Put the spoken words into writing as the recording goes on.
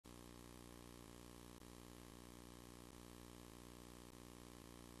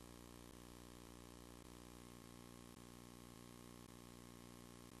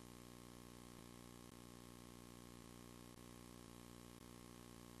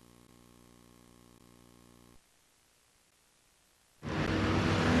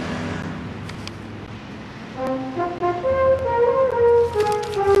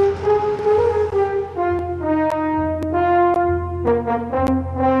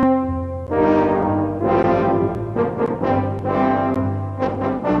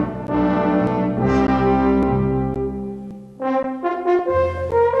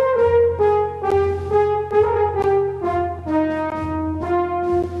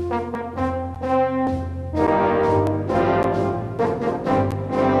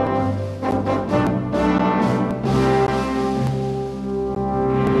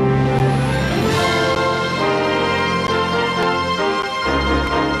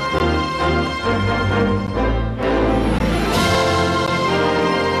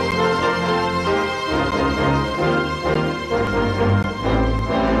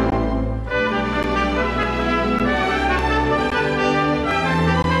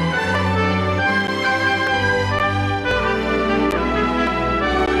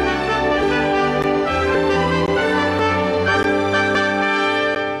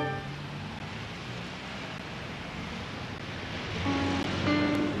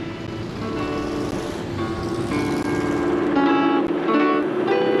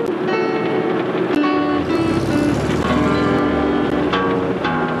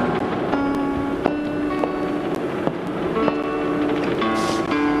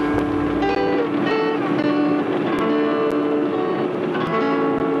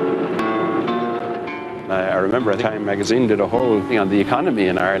remember Time magazine did a whole thing on the economy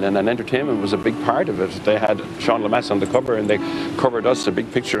in Ireland, and entertainment was a big part of it. They had Sean Lemass on the cover, and they covered us, a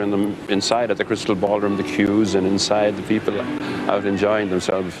big picture in them inside at the Crystal Ballroom, the queues, and inside the people out enjoying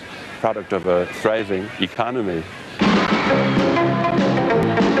themselves, product of a thriving economy.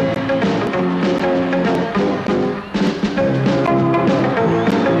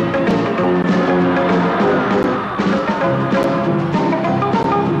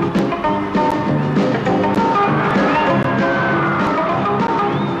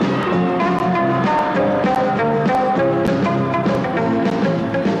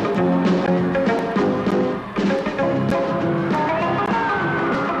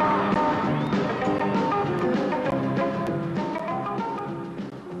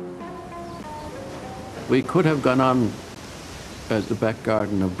 We could have gone on as the back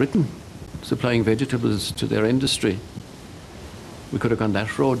garden of Britain, supplying vegetables to their industry. We could have gone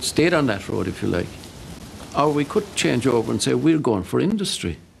that road, stayed on that road if you like. Or we could change over and say, we're going for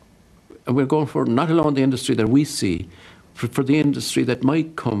industry. And we're going for not alone the industry that we see, for the industry that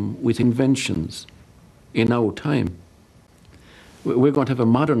might come with inventions in our time. We're going to have a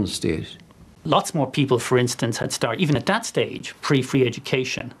modern state. Lots more people, for instance, had started, even at that stage, pre-free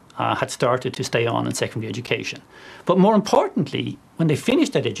education, had started to stay on in secondary education. But more importantly, when they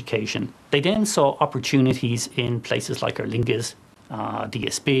finished that education, they then saw opportunities in places like Aer Lingus,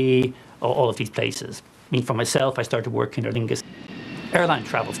 DSB, all of these places. I mean, for myself, I started working at Aer Lingus. Airline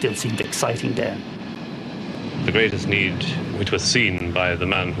travel still seemed exciting then. The greatest need, which was seen by the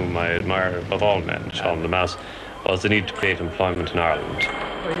man whom I admire above all men, Sean Lemass, was the need to create employment in Ireland.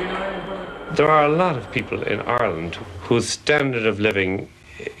 There are a lot of people in Ireland whose standard of living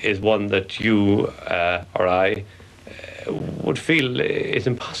is one that you or I would feel is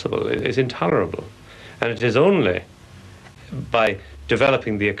impossible, is intolerable. And it is only by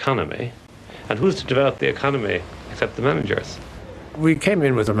developing the economy, and who's to develop the economy except the managers? We came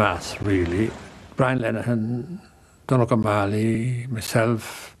in with a mass, really. Brian Lenihan, Donald O'Malley,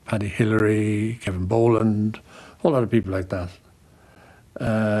 myself, Paddy Hillary, Kevin Boland, a whole lot of people like that.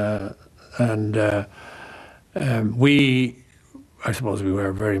 I suppose we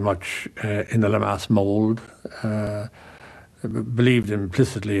were very much in the Lemass mould, believed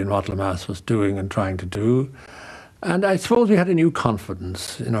implicitly in what Lemass was doing and trying to do. And I suppose we had a new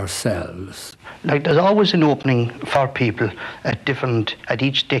confidence in ourselves. Like, there's always an opening for people at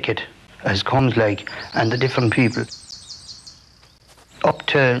each decade as comes, like, and the different people. Up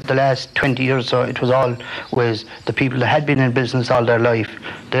to the last 20 years or so, it was always the people that had been in business all their life,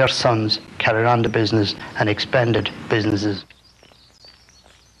 their sons carried on the business and expanded businesses.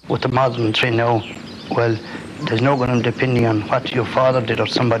 With the modern trend now, well, there's no going depending on what your father did or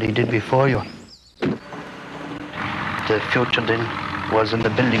somebody did before you. The future then was in the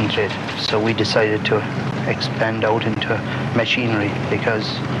building trade, so we decided to expand out into machinery because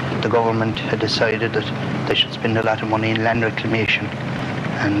the government had decided that they should spend a lot of money in land reclamation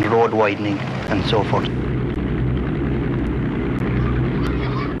and road widening and so forth.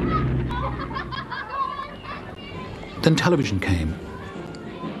 Then television came.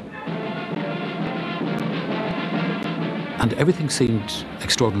 And everything seemed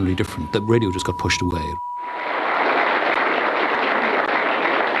extraordinarily different. The radio just got pushed away.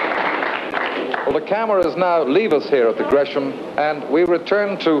 Well, the cameras now leave us here at the Gresham, and we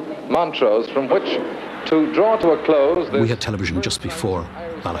return to Montrose, from which to draw to a close. We had television just before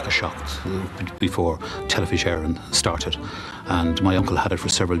Balakashock, before Telefís started, and my uncle had it for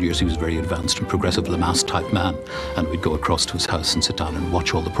several years. He was a very advanced and progressive Lemass type man, and we'd go across to his house and sit down and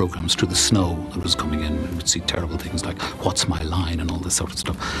watch all the programmes through the snow that was coming in. We'd see terrible things like What's My Line and all this sort of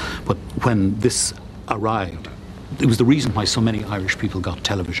stuff. But when this arrived, it was the reason why so many Irish people got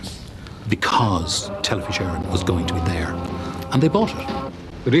television, because Telefís was going to be there, and they bought it.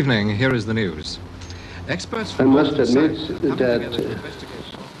 Good evening, here is the news. Experts I must admit that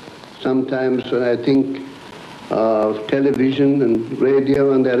sometimes when I think of television and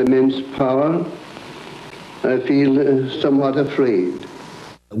radio and their immense power, I feel somewhat afraid.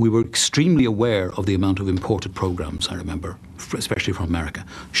 We were extremely aware of the amount of imported programmes, I remember, especially from America,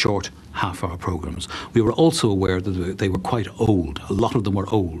 short half-hour programmes. We were also aware that they were quite old. A lot of them were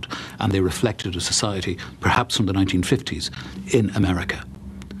old, and they reflected a society, perhaps from the 1950s, in America.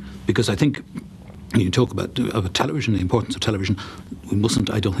 Because I think, when you talk about television, the importance of television, we mustn't,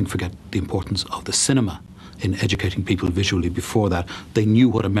 I don't think, forget the importance of the cinema in educating people visually. Before that, they knew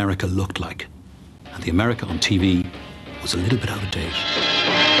what America looked like. And the America on TV was a little bit out of date.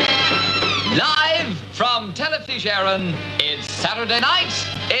 Live from Telefís, it's Saturday night,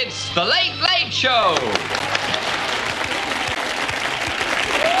 it's The Late Late Show.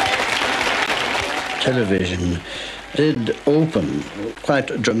 television did open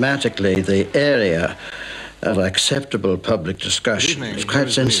quite dramatically the area of acceptable public discussion. It was quite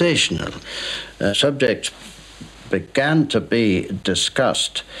sensational. Subjects began to be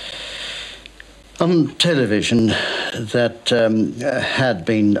discussed on television that had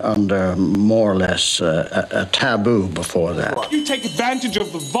been under more or less a taboo before that. You take advantage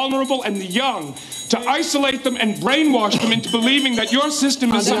of the vulnerable and the young to isolate them and brainwash them into believing that your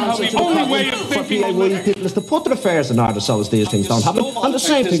system is somehow the only way of thinking. People is to put their affairs in order so as these things don't happen. And the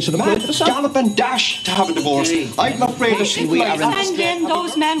same thing should apply to the gallop and dash to have a divorce. I'm not afraid of we are send in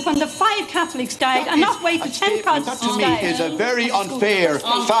those men when the 5 Catholics died and not wait for 10 Protestants to me is a very unfair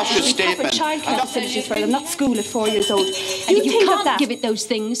fascist statement. Childcare facilities for them, not school at 4 years old. And you can't give it those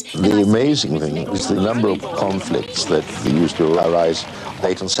things. The amazing thing is the number of conflicts that used to arise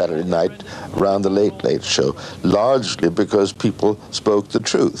late on Saturday night around the Late Show, largely because people spoke the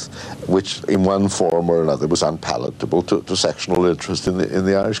truth, which in one form or another was unpalatable to sectional interest in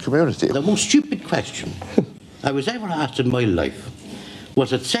the Irish community. The most stupid question I was ever asked in my life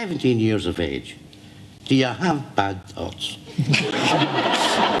was at 17 years of age, do you have bad thoughts?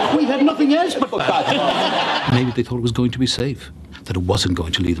 We had nothing else but bad thoughts. Maybe they thought it was going to be safe, that it wasn't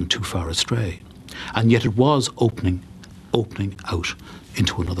going to lead them too far astray. And yet it was opening out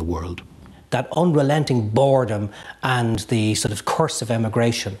into another world. That unrelenting boredom and the sort of curse of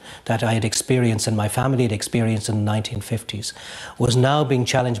emigration that I had experienced and my family had experienced in the 1950s was now being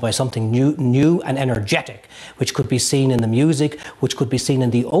challenged by something new and energetic, which could be seen in the music, which could be seen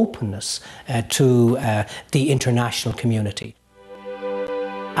in the openness to the international community.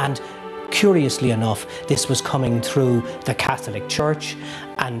 And curiously enough, this was coming through the Catholic Church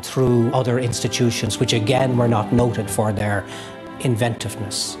and through other institutions, which again were not noted for their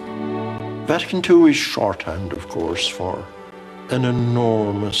inventiveness. Vatican II is shorthand, of course, for an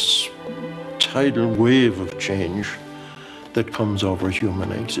enormous tidal wave of change that comes over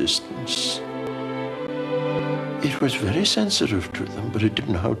human existence. It was very sensitive to them, but it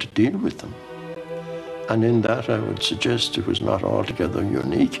didn't know how to deal with them. And in that, I would suggest it was not altogether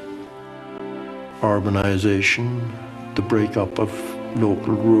unique. Urbanization, the breakup of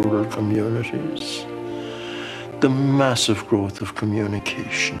local rural communities, the massive growth of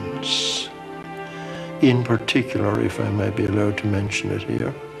communications. In particular, if I may be allowed to mention it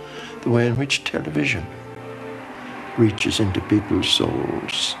here, the way in which television reaches into people's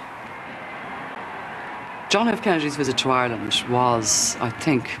souls. John F. Kennedy's visit to Ireland was, I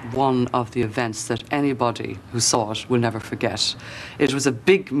think, one of the events that anybody who saw it will never forget. It was a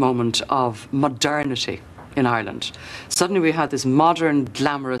big moment of modernity in Ireland. Suddenly we had this modern,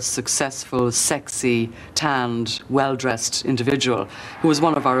 glamorous, successful, sexy, tanned, well-dressed individual who was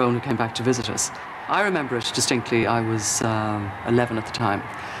one of our own who came back to visit us. I remember it distinctly. I was 11 at the time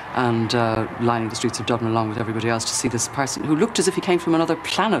and lining the streets of Dublin along with everybody else to see this person who looked as if he came from another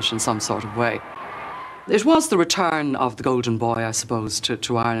planet in some sort of way. It was the return of the golden boy, I suppose,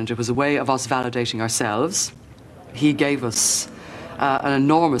 to Ireland. It was a way of us validating ourselves. He gave us an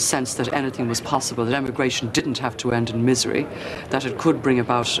enormous sense that anything was possible, that emigration didn't have to end in misery, that it could bring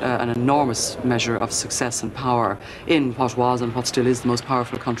about an enormous measure of success and power in what was and what still is the most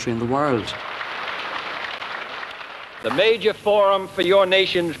powerful country in the world. The major forum for your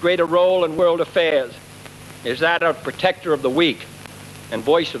nation's greater role in world affairs is that of protector of the weak and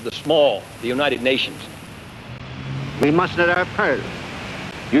voice of the small, the United Nations. We must at our peril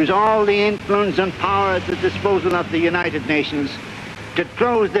use all the influence and power at the disposal of the United Nations to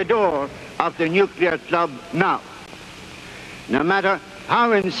close the door of the nuclear club now. No matter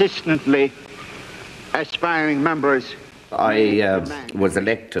how insistently aspiring members. I was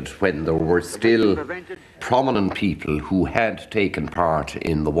elected when there were still prominent people who had taken part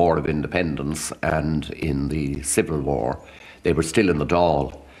in the War of Independence and in the Civil War. They were still in the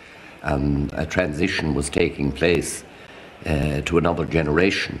Dáil, and a transition was taking place to another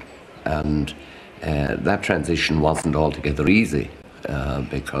generation. And that transition wasn't altogether easy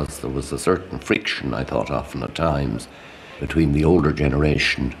because there was a certain friction, I thought often at times, between the older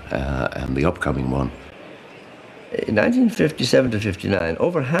generation and the upcoming one. In 1957 to 59,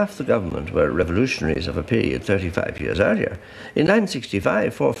 over half the government were revolutionaries of a period 35 years earlier. In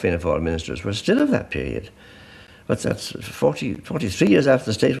 1965, 4 Fianna Fáil ministers were still of that period. But that's 43 years after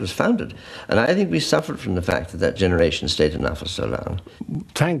the state was founded. And I think we suffered from the fact that that generation stayed in office so long.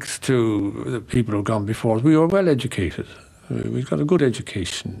 Thanks to the people who've gone before us, we were well educated. We got a good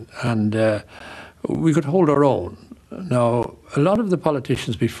education and we could hold our own. Now, a lot of the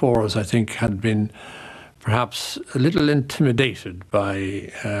politicians before us, I think, had been perhaps a little intimidated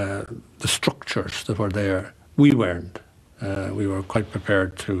by the structures that were there. We weren't. We were quite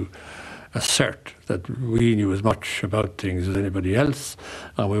prepared to assert that we knew as much about things as anybody else,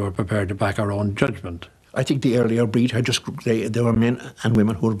 and we were prepared to back our own judgment. I think the earlier breed had just, they were men and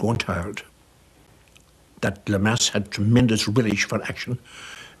women who were growing tired. That Lemass had tremendous relish for action,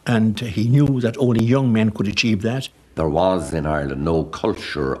 and he knew that only young men could achieve that. There was in Ireland no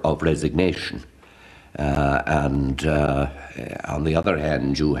culture of resignation. And on the other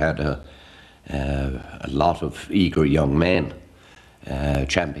hand, you had a lot of eager young men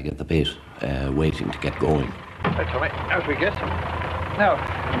champing at the bit, waiting to get going. Right, Tommy, out we get. Now.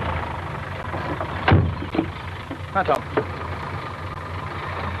 Hi, Tom.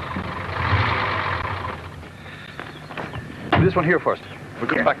 Do this one here first. We'll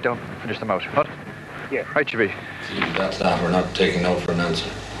come back down, finish them out. What? Yeah. Right, Chibi. That's that. We're not taking no for an answer.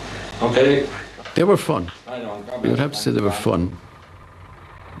 Okay. They were fun. I would have to say they were fun.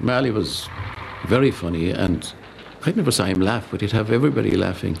 Mali was very funny, and I never saw him laugh, but he'd have everybody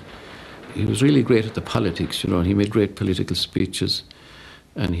laughing. He was really great at the politics, you know, and he made great political speeches,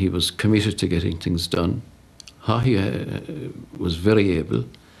 and he was committed to getting things done. Haughey was very able,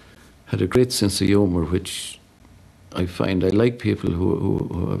 had a great sense of humour, which I find I like people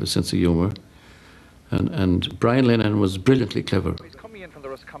who have a sense of humour. And Brian Lennon was brilliantly clever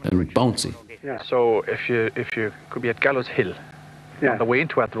and bouncy. Yeah. So if you could be at Gallows Hill, on the way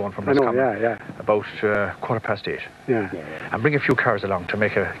into Athlone from Roscommon, about 8:15. Yeah. And bring a few cars along to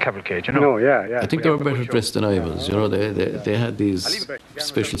make a cavalcade, you know? I think they were better dressed than I was. You know, they had these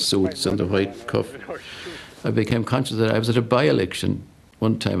special suits and the white cuff. I became conscious that I was at a by-election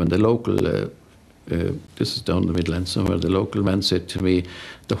one time, and the local, this is down the Midlands somewhere, the local man said to me,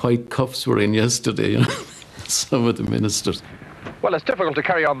 the white cuffs were in yesterday, you know, some of the ministers. Well, it's difficult to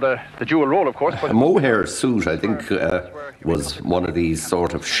carry on the dual role, of course. But a mohair suit, I think, was one of these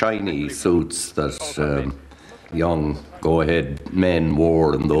sort of shiny suits that young go-ahead men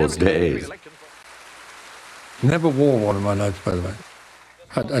wore in those days. Never wore one in my life, by the way.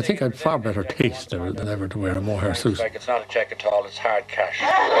 I think I had far better taste than ever to wear a mohair suit. Like it's not a check at all, it's hard cash.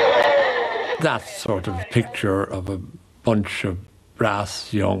 That sort of picture of a bunch of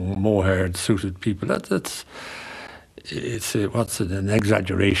brass, young, mohair suited people, it's an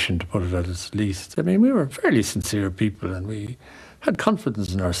exaggeration, to put it at its least. I mean, we were fairly sincere people, and we had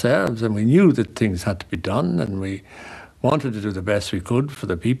confidence in ourselves, and we knew that things had to be done, and we wanted to do the best we could for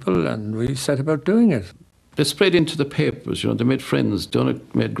the people, and we set about doing it. They spread into the papers, you know, they made friends. Donagh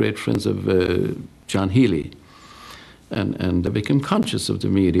made great friends of John Healy, and they became conscious of the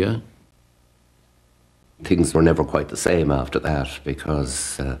media. Things were never quite the same after that,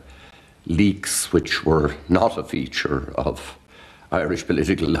 because leaks, which were not a feature of Irish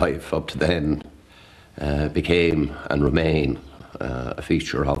political life up to then, became and remain a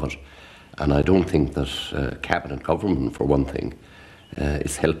feature of it. And I don't think that cabinet government, for one thing,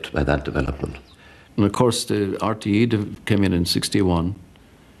 is helped by that development. And of course, the RTE came in 1961,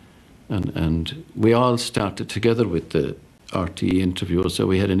 and we all started together with the RTE interview, so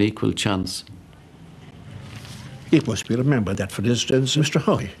we had an equal chance. It must be remembered that, for instance, Mr.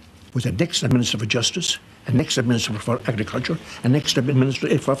 Haughey was an excellent Minister for Justice, an excellent Minister for Agriculture, an excellent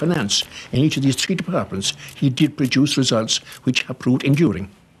Minister for Finance. In each of these three departments, he did produce results which have proved enduring.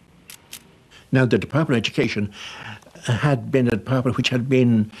 Now, the Department of Education had been a department which had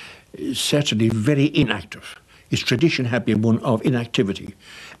been certainly very inactive. Its tradition had been one of inactivity,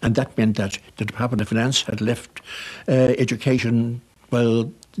 and that meant that the Department of Finance had left education,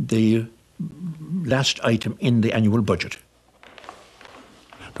 well, the last item in the annual budget.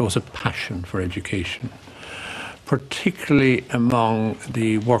 There was a passion for education, particularly among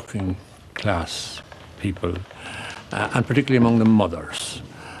the working class people, and particularly among the mothers.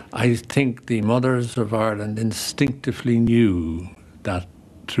 I think the mothers of Ireland instinctively knew that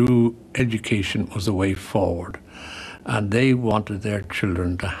through education was the way forward, and they wanted their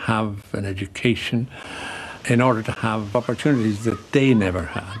children to have an education in order to have opportunities that they never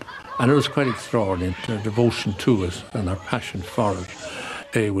had. And it was quite extraordinary, their devotion to it and their passion for it.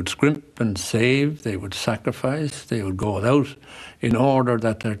 They would scrimp and save, they would sacrifice, they would go without in order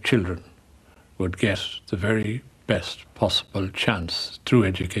that their children would get the very best possible chance through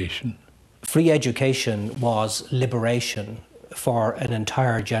education. Free education was liberation for an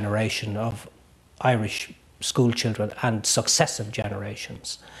entire generation of Irish school children and successive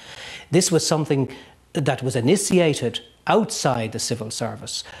generations. This was something that was initiated outside the civil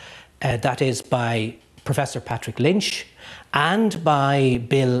service, that is by Professor Patrick Lynch and by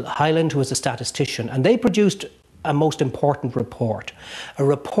Bill Hyland, who was a statistician, and they produced a most important report, a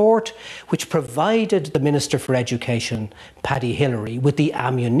report which provided the Minister for Education, Paddy Hillary, with the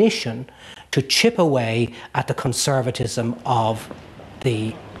ammunition to chip away at the conservatism of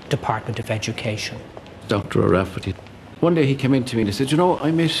the Department of Education. Dr. O'Rafferty. One day he came in to me and he said, you know, I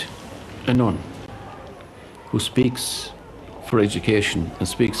met a nun who speaks for education and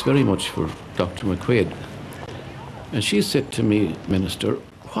speaks very much for Dr. McQuaid. And she said to me, Minister,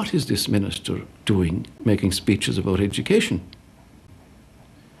 what is this minister doing, making speeches about education?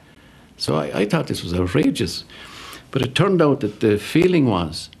 So I thought this was outrageous. But it turned out that the feeling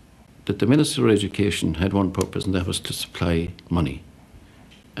was that the Minister of Education had one purpose, and that was to supply money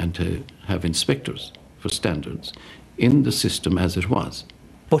and to have inspectors for standards in the system as it was.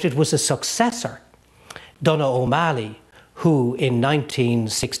 But it was a successor, Donogh O'Malley, who in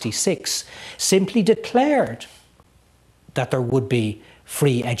 1966 simply declared that there would be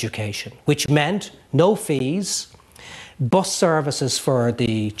free education, which meant no fees, bus services for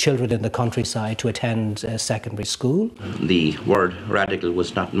the children in the countryside to attend secondary school. The word radical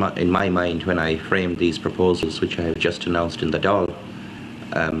was not in my mind when I framed these proposals, which I have just announced in the Dáil.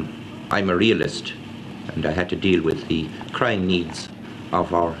 I'm a realist, and I had to deal with the crying needs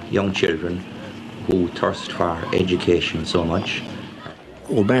of our young children who thirst for education so much.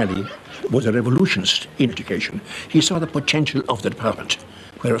 O'Malley was a revolutionist in education. He saw the potential of the department,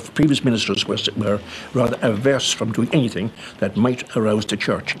 where previous ministers were rather averse from doing anything that might arouse the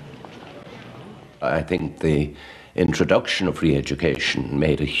church. I think the introduction of free education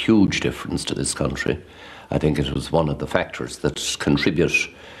made a huge difference to this country. I think it was one of the factors that contribute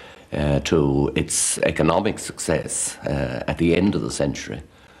to its economic success at the end of the century.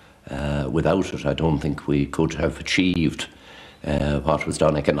 Without it, I don't think we could have achieved what was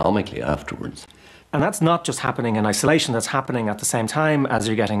done economically afterwards. And that's not just happening in isolation, that's happening at the same time as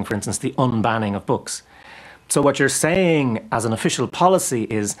you're getting, for instance, the unbanning of books. So what you're saying as an official policy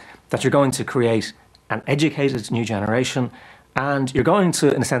is that you're going to create an educated new generation, and you're going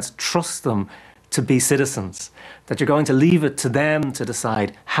to, in a sense, trust them to be citizens, that you're going to leave it to them to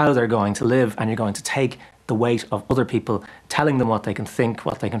decide how they're going to live, and you're going to take the weight of other people telling them what they can think,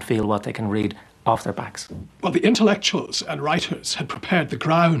 what they can feel, what they can read off their backs. Well, the intellectuals and writers had prepared the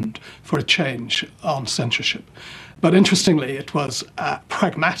ground for a change on censorship. But interestingly, it was a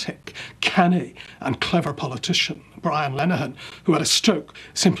pragmatic, canny and clever politician, Brian Lenihan, who had a stroke,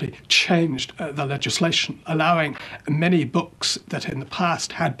 simply changed the legislation, allowing many books that in the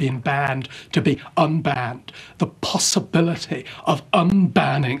past had been banned to be unbanned. The possibility of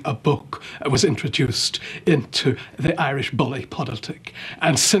unbanning a book was introduced into the Irish bully politic.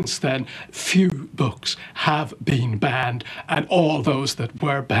 And since then, few books have been banned, and all those that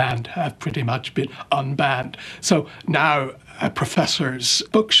were banned have pretty much been unbanned. So now a professor's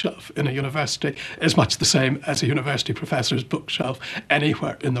bookshelf in a university is much the same as a university professor's bookshelf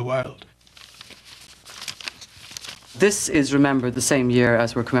anywhere in the world. This is remembered the same year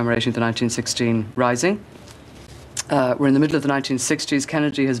as we're commemorating the 1916 Rising. We're in the middle of the 1960s.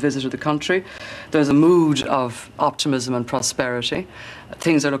 Kennedy has visited the country. There's a mood of optimism and prosperity.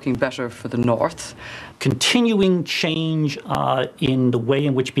 Things are looking better for the North. Continuing change in the way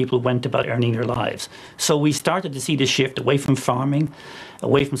in which people went about earning their lives. So we started to see this shift away from farming,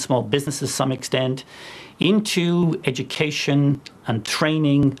 away from small businesses to some extent, into education and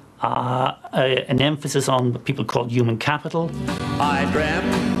training, an emphasis on what people call human capital. I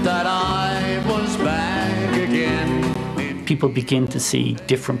dreamt that I was back again. People begin to see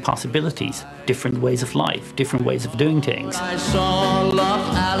different possibilities, different ways of life, different ways of doing things. I saw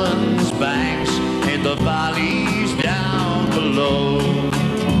Loch Allen's banks in the valleys down below.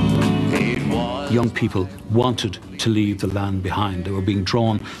 Young people wanted to leave the land behind. They were being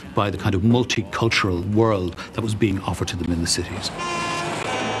drawn by the kind of multicultural world that was being offered to them in the cities.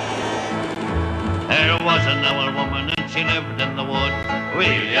 There was an old woman and she lived in the wood.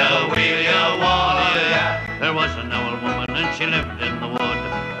 Wheel ya, warrior. There was an old woman and she lived in the wood.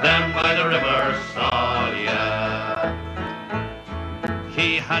 Down by the river Salia.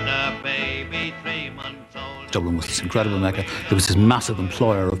 She had a baby 3 months old. Dublin was this incredible mecca. There was this massive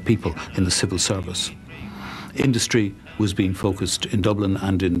employer of people in the civil service. Industry was being focused in Dublin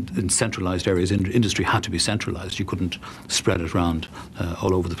and in centralised areas. Industry had to be centralised. You couldn't spread it around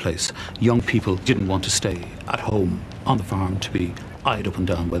all over the place. Young people didn't want to stay at home on the farm to be eyed up and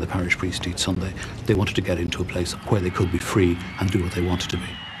down by the parish priest each Sunday. They wanted to get into a place where they could be free and do what they wanted to be.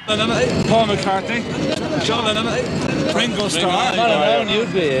 Paul McCartney, John Lennon, Ringo Starr, and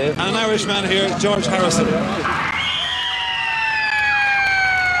an Irishman here, George Harrison.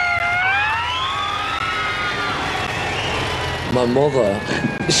 My mother,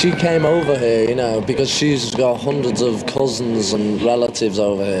 she came over here, you know, because she's got hundreds of cousins and relatives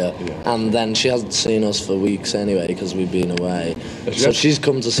over here, and then she hasn't seen us for weeks anyway because we've been away. So she's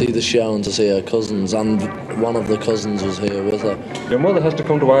come to see the show and to see her cousins, and one of the cousins was here with her. Your mother has to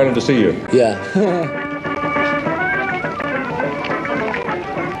come to Ireland to see you? Yeah.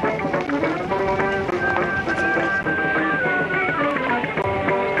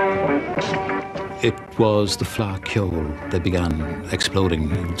 It was the Fleadh Cheoil. They began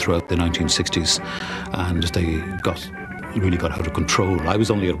exploding throughout the 1960s, and they really got out of control. I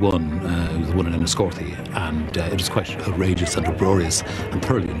was only at one, the one in Enniscorthy, and it was quite outrageous and uproarious and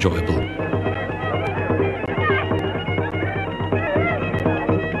thoroughly enjoyable.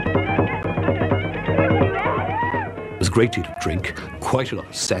 There was a great deal of drink, quite a lot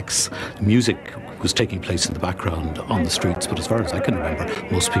of sex, music was taking place in the background on the streets, but as far as I can remember,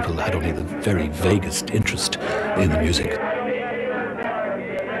 most people had only the very vaguest interest in the music.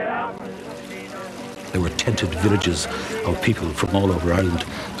 There were tented villages of people from all over Ireland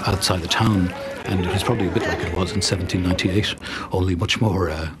outside the town, and it was probably a bit like it was in 1798, only much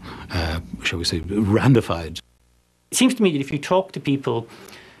more, shall we say, randified. It seems to me that if you talk to people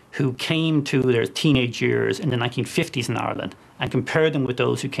who came to their teenage years in the 1950s in Ireland and compare them with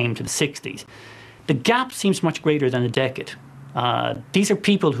those who came to the 60s, the gap seems much greater than a decade. These are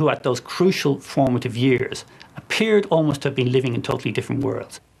people who, at those crucial formative years, appeared almost to have been living in totally different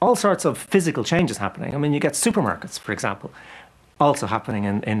worlds. All sorts of physical changes happening. I mean, you get supermarkets, for example, also happening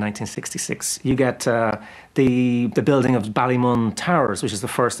in 1966. You get the building of Ballymun Towers, which is the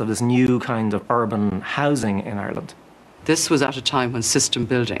first of this new kind of urban housing in Ireland. This was at a time when system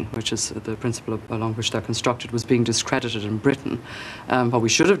building, which is the principle along which they're constructed, was being discredited in Britain. What we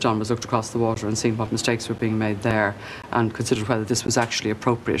should have done was looked across the water and seen what mistakes were being made there and considered whether this was actually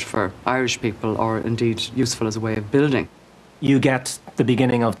appropriate for Irish people or indeed useful as a way of building. You get the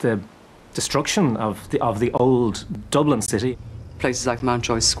beginning of the destruction of the old Dublin city. Places like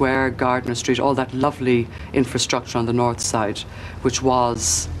Mountjoy Square, Gardiner Street, all that lovely infrastructure on the north side, which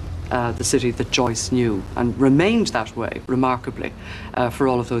was the city that Joyce knew and remained that way, remarkably, for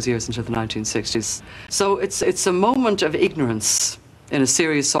all of those years until the 1960s. So it's a moment of ignorance in a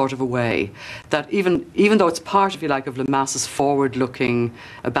serious sort of a way that even though it's part, if you like, of Lemass's forward-looking,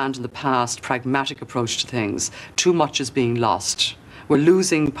 abandon the past, pragmatic approach to things, too much is being lost. We're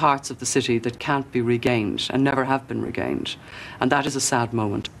losing parts of the city that can't be regained and never have been regained. And that is a sad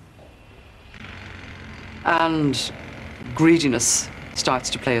moment. And greediness starts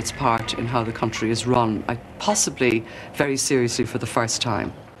to play its part in how the country is run, possibly very seriously for the first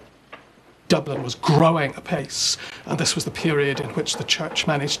time. Dublin was growing apace, and this was the period in which the church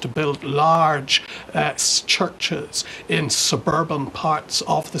managed to build large churches in suburban parts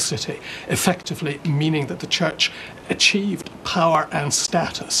of the city, effectively meaning that the church achieved power and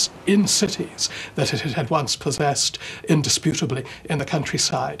status in cities that it had once possessed indisputably in the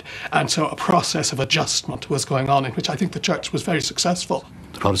countryside. And so a process of adjustment was going on in which I think the church was very successful.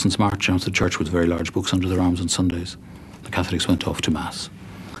 The Protestants marched out of the church with very large books under their arms on Sundays. The Catholics went off to Mass.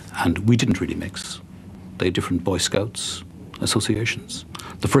 And we didn't really mix. They had different Boy Scouts associations.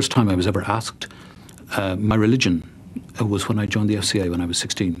 The first time I was ever asked my religion was when I joined the FCA when I was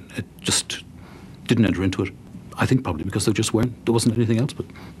 16. It just didn't enter into it. I think probably because there wasn't anything else but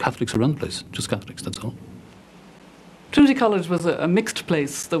Catholics around the place, just Catholics, that's all. Trinity College was a mixed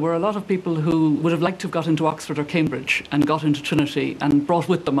place. There were a lot of people who would have liked to have got into Oxford or Cambridge and got into Trinity and brought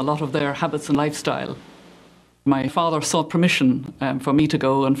with them a lot of their habits and lifestyle. My father sought permission for me to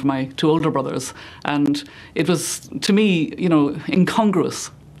go and for my two older brothers, and it was, to me, incongruous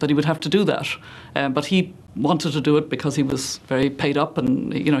that he would have to do that. But he wanted to do it because he was very paid up,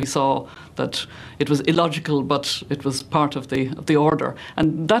 and he saw that it was illogical, but it was part of the order.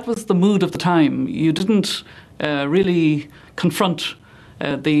 And that was the mood of the time. You didn't really confront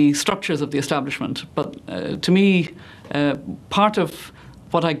the structures of the establishment. But to me, part of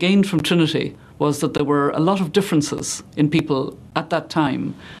what I gained from Trinity was that there were a lot of differences in people at that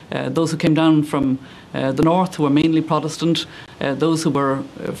time. Those who came down from the north, who were mainly Protestant, those who were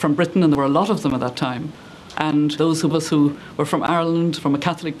from Britain, and there were a lot of them at that time, and those of us who were from Ireland, from a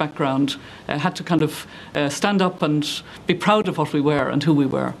Catholic background, had to kind of stand up and be proud of what we were and who we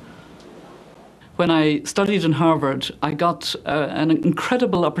were. When I studied in Harvard, I got an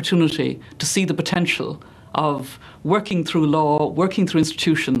incredible opportunity to see the potential of working through law, working through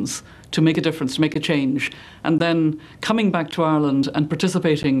institutions, to make a difference, to make a change, and then coming back to Ireland and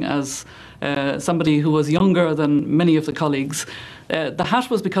participating as somebody who was younger than many of the colleagues. The hat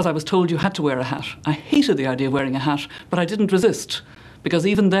was because I was told you had to wear a hat. I hated the idea of wearing a hat, but I didn't resist, because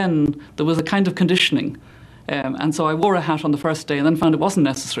even then there was a kind of conditioning And so I wore a hat on the first day and then found it wasn't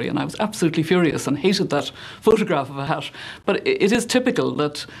necessary, and I was absolutely furious and hated that photograph of a hat. But it is typical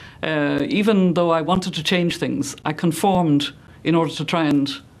that even though I wanted to change things, I conformed in order to try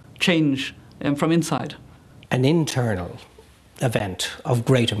and change from inside. An internal event of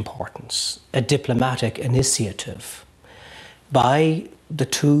great importance, a diplomatic initiative by the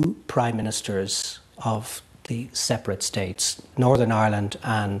two prime ministers of the separate states, Northern Ireland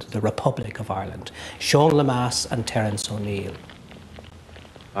and the Republic of Ireland, Sean Lemass and Terence O'Neill.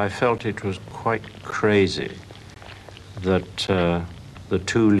 I felt it was quite crazy that the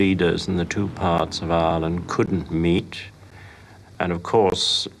two leaders in the two parts of Ireland couldn't meet. And of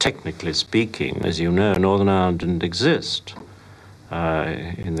course, technically speaking, as you know, Northern Ireland didn't exist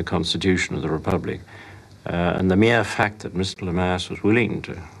in the Constitution of the Republic. And the mere fact that Mr. Lemass was willing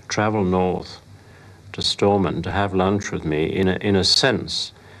to travel north to Stormont to have lunch with me, in a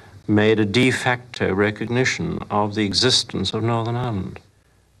sense, made a de facto recognition of the existence of Northern Ireland.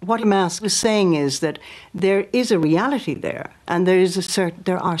 What Lemass was saying is that there is a reality there, and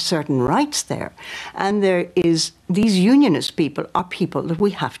there are certain rights there, and these unionist people are people that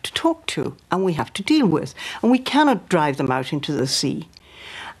we have to talk to and we have to deal with, and we cannot drive them out into the sea.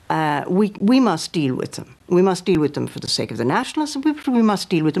 We must deal with them. We must deal with them for the sake of the nationalists, but we must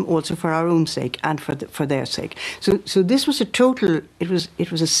deal with them also for our own sake and for their sake. So this was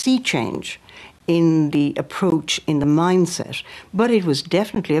it was a sea change in the approach, in the mindset, but it was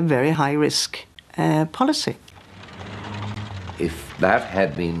definitely a very high-risk policy. If that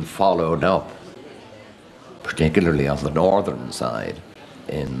had been followed up, particularly on the northern side,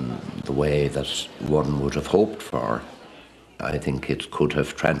 in the way that one would have hoped for, I think it could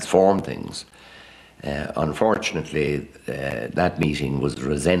have transformed things. Unfortunately, that meeting was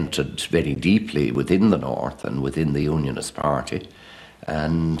resented very deeply within the North and within the Unionist Party,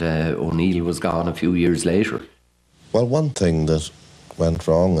 and O'Neill was gone a few years later. Well, one thing that went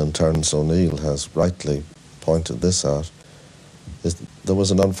wrong, and Terence O'Neill has rightly pointed this out, is there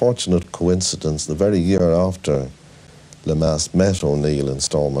was an unfortunate coincidence. The very year after Lemass met O'Neill in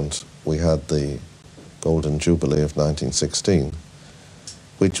Stormont, we had the Golden Jubilee of 1916,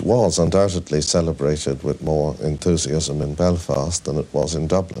 which was undoubtedly celebrated with more enthusiasm in Belfast than it was in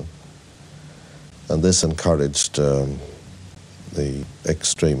Dublin. And this encouraged the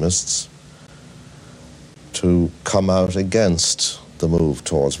extremists to come out against the move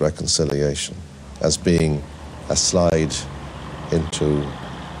towards reconciliation as being a slide into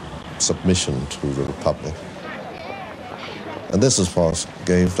submission to the Republic. And this is what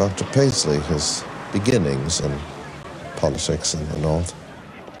gave Dr. Paisley his beginnings in politics in the North.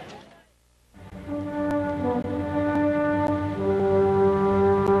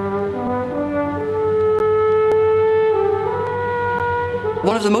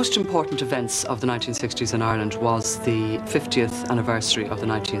 One of the most important events of the 1960s in Ireland was the 50th anniversary of the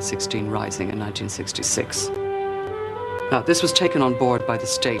 1916 Rising in 1966. Now, this was taken on board by the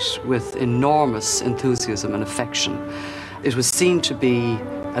state with enormous enthusiasm and affection. It was seen to be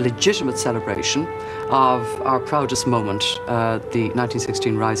a legitimate celebration of our proudest moment, the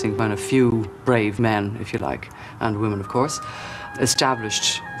 1916 Rising, when a few brave men, if you like, and women, of course,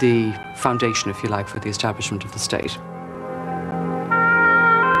 established the foundation, if you like, for the establishment of the state.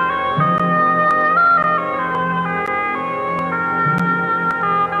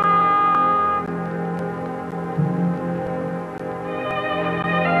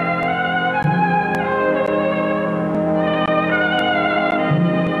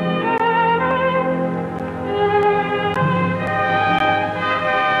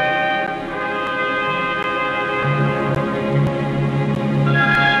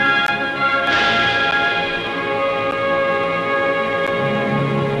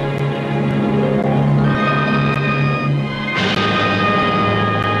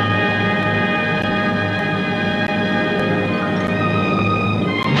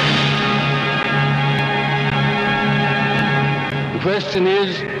 The question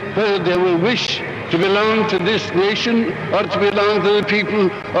is whether they will wish to belong to this nation or to belong to the people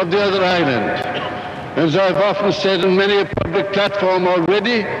of the other island. As I've often said on many a public platform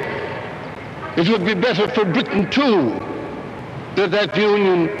already, it would be better for Britain too that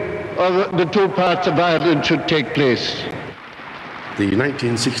union of the two parts of Ireland should take place. The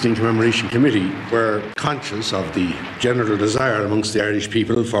 1916 Commemoration Committee were conscious of the general desire amongst the Irish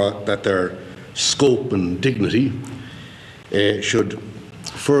people for that their scope and dignity should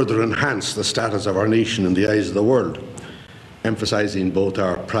further enhance the status of our nation in the eyes of the world, emphasising both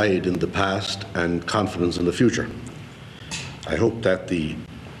our pride in the past and confidence in the future. I hope that the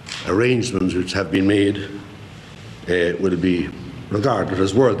arrangements which have been made will be regarded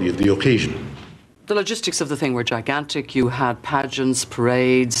as worthy of the occasion. The logistics of the thing were gigantic. You had pageants,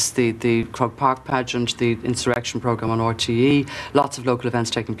 parades, the Croke Park pageant, the insurrection programme on RTE, lots of local events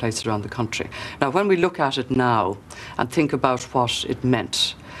taking place around the country. Now, when we look at it now and think about what it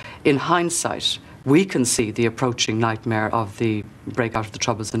meant, in hindsight, we can see the approaching nightmare of the breakout of the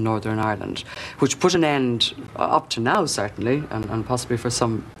Troubles in Northern Ireland, which put an end, up to now certainly, and possibly for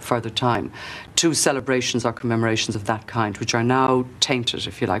some further time, to celebrations or commemorations of that kind, which are now tainted,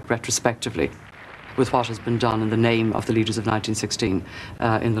 if you like, retrospectively, with what has been done in the name of the leaders of 1916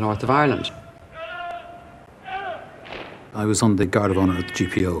 in the north of Ireland. I was on the Guard of Honour at the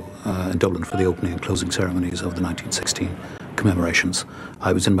GPO in Dublin for the opening and closing ceremonies of the 1916 commemorations.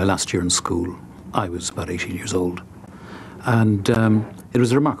 I was in my last year in school. I was about 18 years old. And it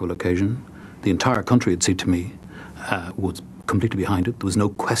was a remarkable occasion. The entire country, it seemed to me, was completely behind it. There was no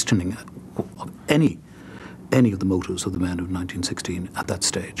questioning of any of the motives of the men of 1916 at that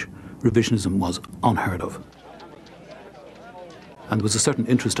stage. Revisionism was unheard of. And there was a certain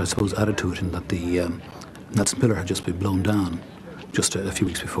interest, I suppose, added to it in that the Nelson Pillar had just been blown down just a few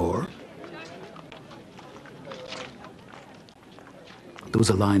weeks before. There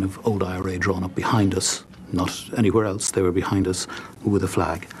was a line of old IRA drawn up behind us, not anywhere else. They were behind us with a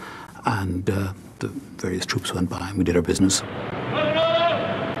flag. And the various troops went by and we did our business.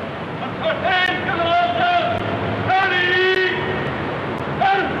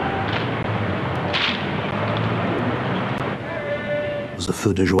 There was a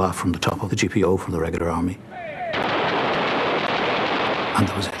feu de joie from the top of the GPO, from the regular army. And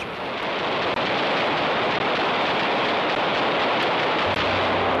that was it.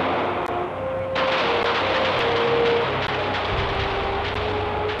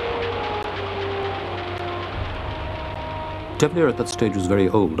 De Valera at that stage was very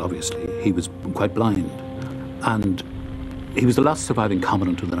old, obviously. He was quite blind. And he was the last surviving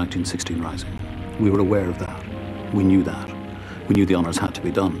commandant of the 1916 Rising. We were aware of that. We knew that. We knew the honours had to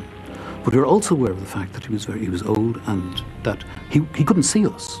be done. But we were also aware of the fact that he was old and that he couldn't see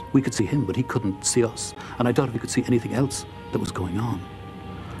us. We could see him, but he couldn't see us. And I doubt if he could see anything else that was going on.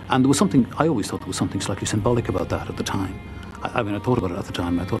 And there was something, I always thought there was something slightly symbolic about that at the time. I mean, I thought about it at the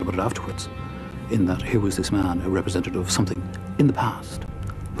time, I thought about it afterwards. In that here was this man, a representative of something in the past,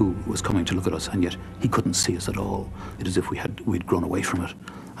 who was coming to look at us, and yet he couldn't see us at all. It is as if we'd grown away from it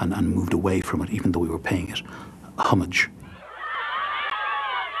and moved away from it, even though we were paying it homage.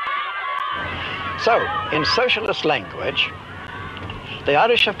 So, in socialist language, the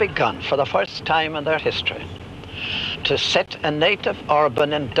Irish have begun for the first time in their history to set a native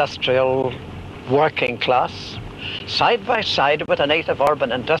urban industrial working class side by side with a native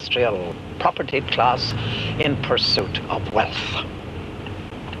urban industrial propertied class in pursuit of wealth.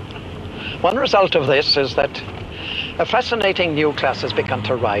 One result of this is that a fascinating new class has begun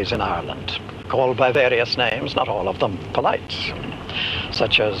to rise in Ireland, called by various names, not all of them polite,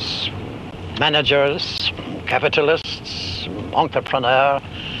 such as managers, capitalists, entrepreneurs,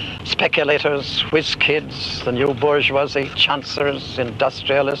 speculators, whiz kids, the new bourgeoisie, chancers,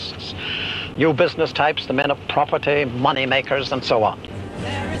 industrialists, new business types, the men of property, money makers, and so on.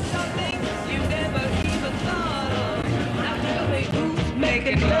 There is something you never even thought of. Now tell me who's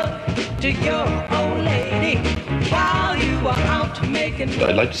making love to your old lady while you are out making love.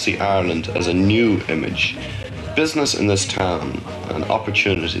 I'd like to see Ireland as a new image. Business in this town and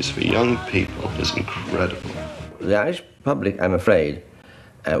opportunities for young people is incredible. The Irish public, I'm afraid,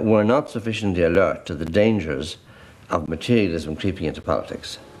 were not sufficiently alert to the dangers of materialism creeping into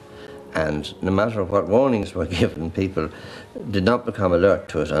politics. And no matter what warnings were given, people did not become alert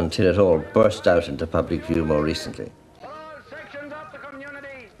to it until it all burst out into public view more recently.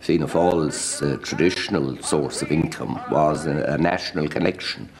 Fianna Fáil's traditional source of income was a national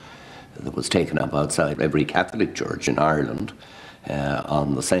collection that was taken up outside every Catholic church in Ireland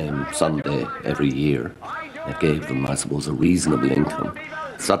on the same Sunday every year. It gave them, I suppose, a reasonable income.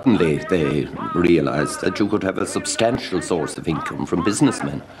 Suddenly they realised that you could have a substantial source of income from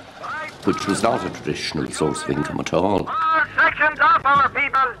businessmen, which was not a traditional source of income at all. All sections of our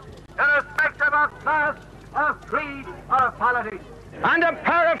people, irrespective of class, of creed, or of politics. And a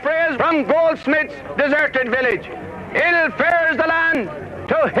paraphrase from Goldsmith's Deserted Village. Ill fares the land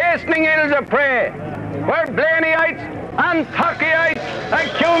to hastening ills of prey, where Blanyites and Thuckyites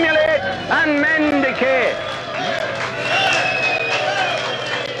accumulate and men decay.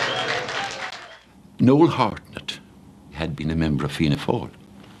 Noel Hartnett had been a member of Fianna Fáil,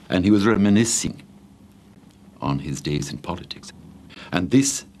 and he was reminiscing on his days in politics. And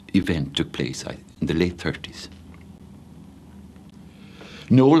this event took place in the late 30s.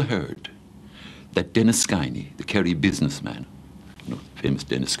 Noel heard that Dennis Skyney, the Kerry businessman, famous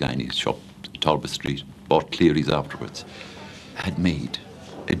Dennis Skyney's shop Talbot Street, bought Cleary's afterwards, had made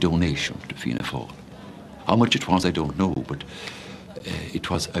a donation to Fianna Fáil. How much it was, I don't know, but it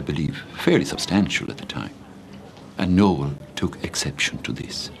was, I believe, fairly substantial at the time. And Noel took exception to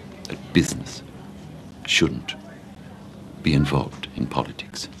this, that business shouldn't be involved in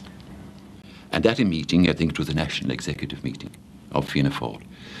politics. And at a meeting, I think it was a national executive meeting of Fianna Fáil,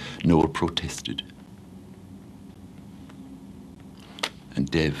 Noel protested. And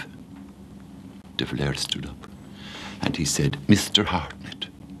De Valera stood up and he said, Mr. Hartnett,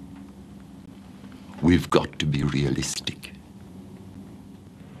 we've got to be realistic.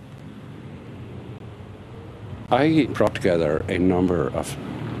 I brought together a number of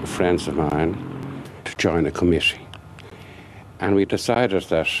friends of mine to join a committee. And we decided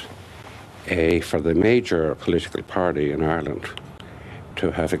that for the major political party in Ireland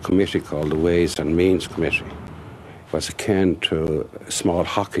to have a committee called the Ways and Means Committee was akin to a small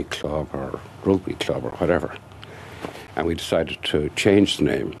hockey club or rugby club or whatever. And we decided to change the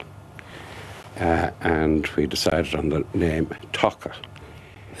name. And we decided on the name TACA.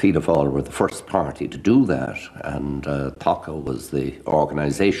 Fianna Fáil were the first party to do that, and TACA was the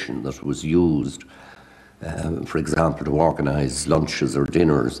organisation that was used, for example, to organise lunches or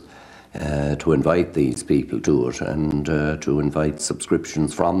dinners, to invite these people to it and to invite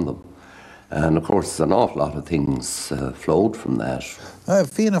subscriptions from them. And of course, an awful lot of things flowed from that.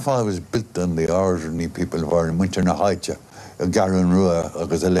 Fianna Fáil was built on the ordinary people who are in winter na haitja, Garan Rua,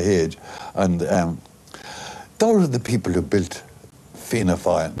 agus Elahage, and those are the people who built Fianna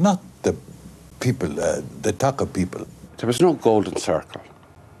Fáil, not the people, the TACA people. There was no golden circle.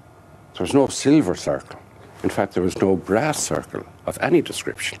 There was no silver circle. In fact, there was no brass circle of any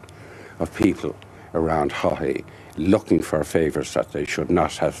description of people around Haughey looking for favours that they should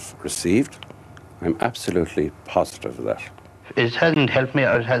not have received. I'm absolutely positive of that. It hasn't helped me,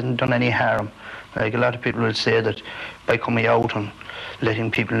 or it hasn't done any harm. Like a lot of people will say that by coming out and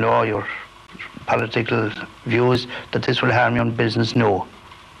letting people know your political views, that this will harm your business. No,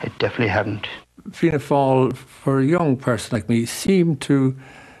 it definitely hadn't. Fianna Fáil, for a young person like me, seemed to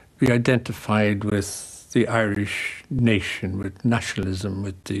be identified with the Irish nation, with nationalism,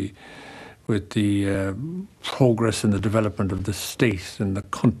 with the progress and the development of the state and the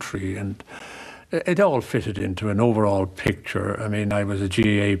country, and it all fitted into an overall picture. I mean, I was a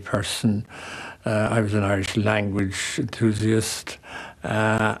GAA person, I was an Irish language enthusiast,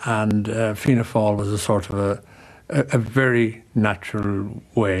 and Fianna Fáil was a sort of a very natural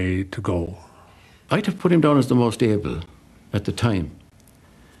way to go. I'd have put him down as the most able at the time.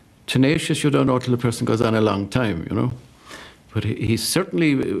 Tenacious, you don't know till the person goes on a long time, you know. But he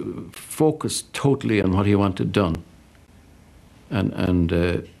certainly focused totally on what he wanted done. And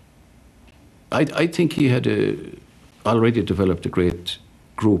I think he had already developed a great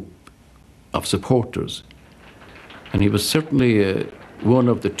group of supporters. And he was certainly one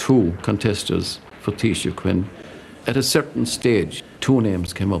of the two contestants for Taoiseach when, at a certain stage, two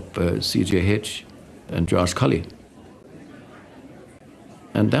names came up, CJH and George Colley.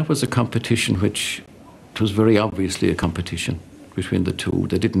 And that was a competition which, it was very obviously a competition between the two.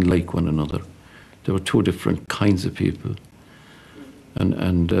 They didn't like one another. There were two different kinds of people.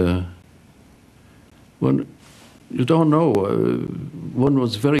 And one, you don't know, one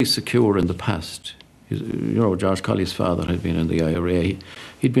was very secure in the past. You know, George Colley's father had been in the IRA.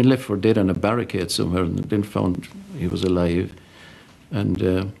 He'd been left for dead on a barricade somewhere and then found he was alive.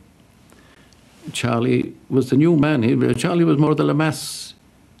 And Charlie was the new man. Charlie was more the Lamass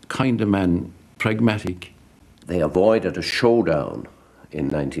kind of man, pragmatic. They avoided a showdown in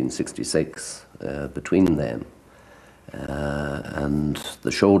 1966 between them. And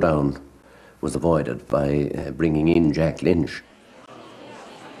the showdown was avoided by bringing in Jack Lynch.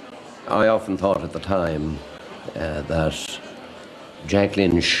 I often thought at the time that Jack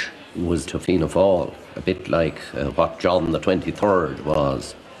Lynch was to Fianna Fáil a bit like what John the 23rd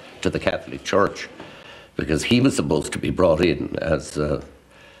was to the Catholic Church, because he was supposed to be brought in as a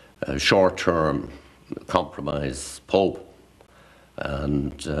short-term compromise pope,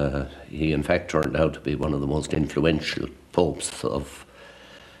 and he in fact turned out to be one of the most influential popes of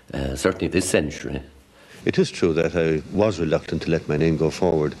certainly this century. It is true that I was reluctant to let my name go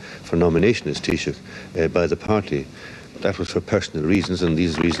forward for nomination as Taoiseach by the party. That was for personal reasons, and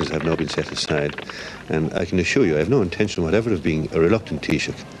these reasons have now been set aside. And I can assure you I have no intention whatever of being a reluctant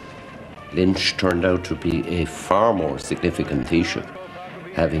Taoiseach. Lynch turned out to be a far more significant Taoiseach,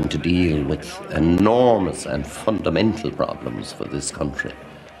 having to deal with enormous and fundamental problems for this country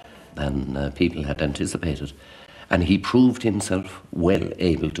than people had anticipated. And he proved himself well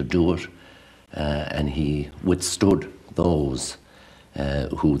able to do it, and he withstood those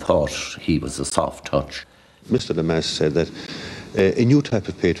who thought he was a soft touch. Mr. Lemass said that a new type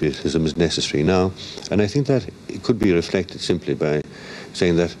of patriotism is necessary now, and I think that it could be reflected simply by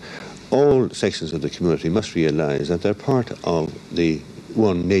saying that all sections of the community must realise that they're part of the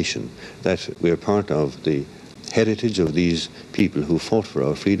one nation, that we're part of the heritage of these people who fought for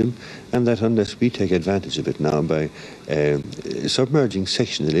our freedom, and that unless we take advantage of it now by submerging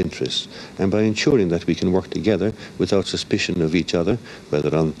sectional interests and by ensuring that we can work together without suspicion of each other,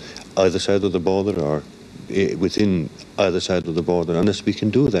 whether on either side of the border or within either side of the border, unless we can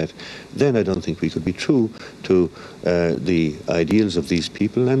do that, then I don't think we could be true to the ideals of these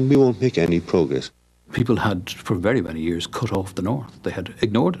people, and we won't make any progress. People had, for very many years, cut off the north. They had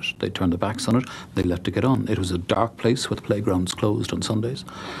ignored it. They turned their backs on it. They let it get on. It was a dark place with playgrounds closed on Sundays.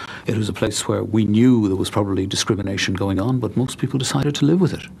 It was a place where we knew there was probably discrimination going on, but most people decided to live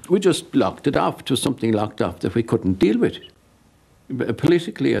with it. We just locked it off. It was something locked off that we couldn't deal with.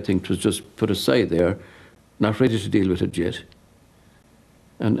 Politically, I think it was just put aside there, not ready to deal with it yet.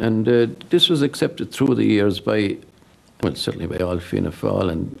 And this was accepted through the years by, well, certainly by all Fianna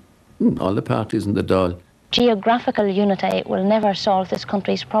Fáil and all the parties in the Dáil. Geographical unity will never solve this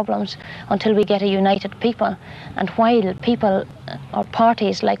country's problems until we get a united people. And while people or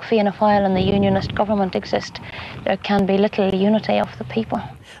parties like Fianna Fáil and the Unionist government exist, there can be little unity of the people.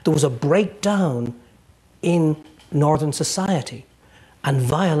 There was a breakdown in northern society, and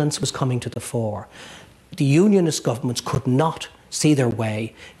violence was coming to the fore. The Unionist governments could not see their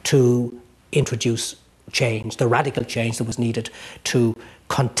way to introduce change, the radical change that was needed to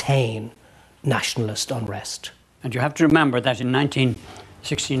contain nationalist unrest. And you have to remember that in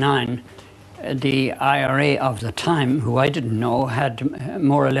 1969, the IRA of the time, who I didn't know, had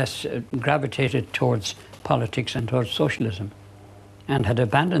more or less gravitated towards politics and towards socialism, and had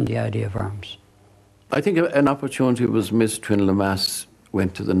abandoned the idea of arms. I think an opportunity was missed when Lemass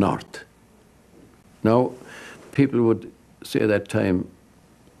went to the north. Now, people would say at that time,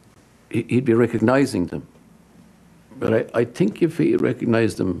 he'd be recognising them. But I think if he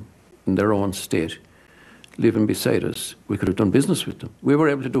recognised them in their own state, living beside us, we could have done business with them. We were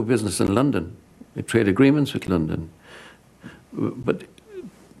able to do business in London. We trade agreements with London. But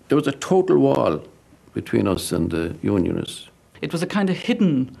there was a total wall between us and the Unionists. It was a kind of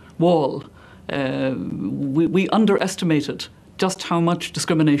hidden wall. We underestimated just how much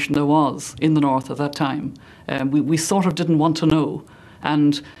discrimination there was in the north at that time. We sort of didn't want to know.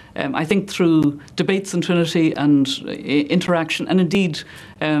 And I think through debates in Trinity and interaction, and indeed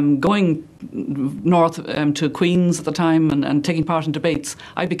going north to Queen's at the time and taking part in debates,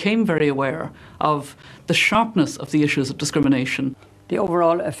 I became very aware of the sharpness of the issues of discrimination. The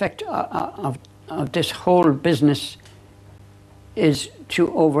overall effect of this whole business is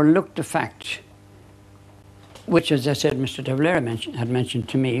to overlook the fact, which, as I said, Mr. De Valera had mentioned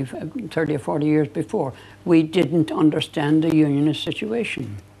to me 30 or 40 years before. We didn't understand the Unionist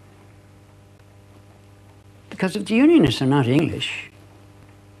situation. Because if the Unionists are not English,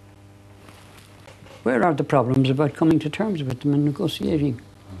 where are the problems about coming to terms with them and negotiating?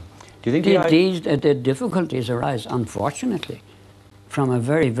 Do you think the difficulties arise, unfortunately, from a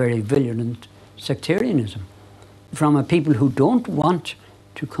very, very virulent sectarianism, from a people who don't want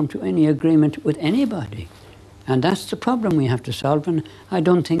to come to any agreement with anybody. And that's the problem we have to solve, and I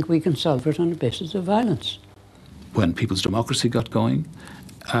don't think we can solve it on the basis of violence. When People's Democracy got going,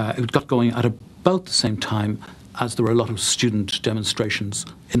 it got going at about the same time as there were a lot of student demonstrations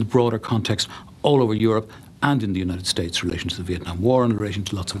in the broader context all over Europe and in the United States in relation to the Vietnam War and in relation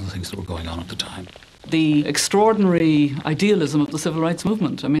to lots of other things that were going on at the time. The extraordinary idealism of the civil rights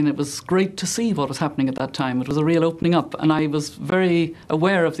movement. I mean, it was great to see what was happening at that time. It was a real opening up, and I was very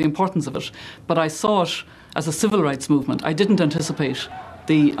aware of the importance of it. But I saw it as a civil rights movement. I didn't anticipate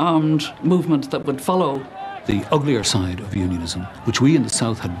the armed movement that would follow. The uglier side of unionism, which we in the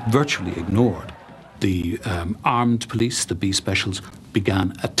South had virtually ignored, the armed police, the B specials,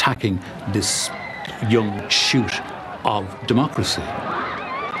 began attacking this young shoot of democracy.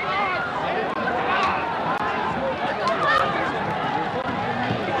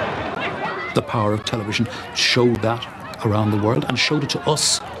 The power of television showed that around the world and showed it to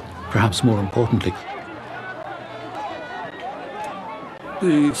us, perhaps more importantly.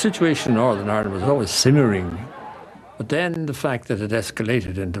 The situation in Northern Ireland was always simmering, but then the fact that it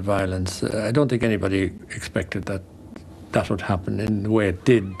escalated into violence, I don't think anybody expected that that would happen in the way it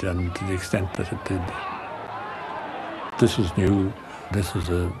did and to the extent that it did. This was new. This was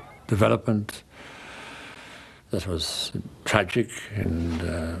a development that was tragic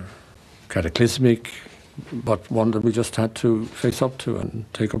and cataclysmic, but one that we just had to face up to and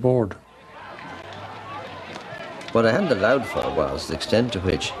take aboard. What I hadn't allowed for was the extent to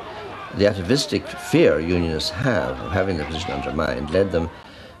which the atavistic fear unionists have of having their position undermined led them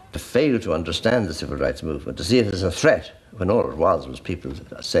to fail to understand the civil rights movement, to see it as a threat, when all it was people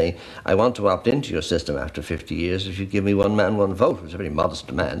saying, I want to opt into your system after 50 years if you give me one man, one vote, which was a very modest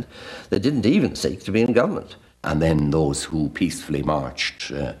demand. They didn't even seek to be in government. And then those who peacefully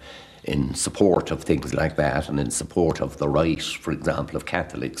marched in support of things like that, and in support of the right, for example, of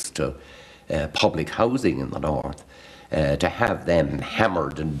Catholics to public housing in the north, to have them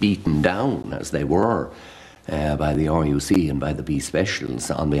hammered and beaten down as they were by the RUC and by the B Specials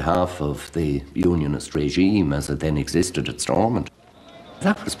on behalf of the unionist regime as it then existed at Stormont.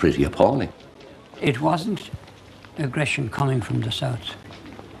 That was pretty appalling. It wasn't aggression coming from the south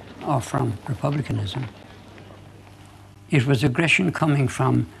or from republicanism. It was aggression coming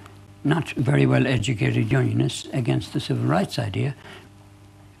from not very well educated unionists against the civil rights idea,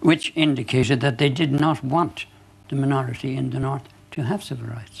 which indicated that they did not want the minority in the north to have civil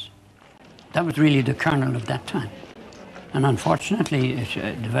rights. That was really the kernel of that time. And unfortunately,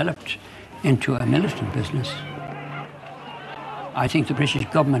 it developed into a militant business. I think the British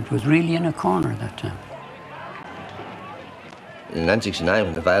government was really in a corner at that time. In 1969,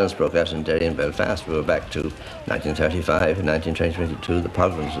 when the violence broke out in Derry and Belfast, we were back to 1935 and 1922, the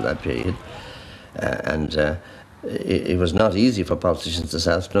pogroms of that period. It was not easy for politicians in the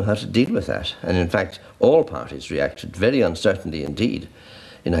South to know how to deal with that. And in fact, all parties reacted very uncertainly indeed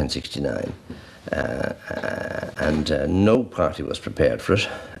in 1969. No party was prepared for it.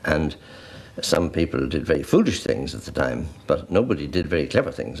 And some people did very foolish things at the time, but nobody did very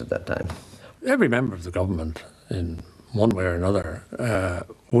clever things at that time. Every member of the government, in one way or another,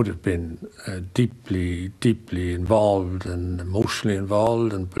 would have been deeply, deeply involved and emotionally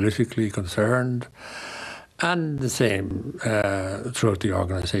involved and politically concerned. And the same throughout the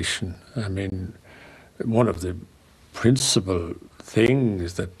organisation. I mean, one of the principal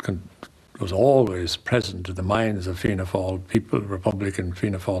things that was always present in the minds of Fianna Fáil people, Republican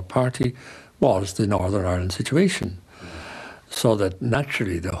Fianna Fáil Party, was the Northern Ireland situation. So that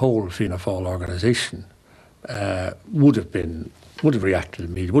naturally the whole Fianna Fáil organisation would have reacted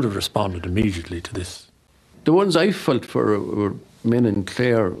immediately, would have responded immediately to this. The ones I felt for were men in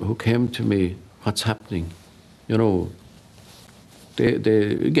Clare who came to me, what's happening? You know, they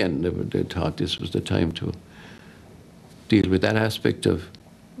thought this was the time to deal with that aspect of,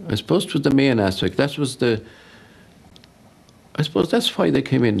 I suppose it was the main aspect. I suppose that's why they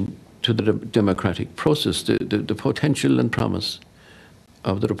came in to the democratic process, the potential and promise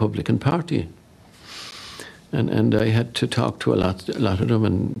of the Republican Party. And I had to talk to a lot of them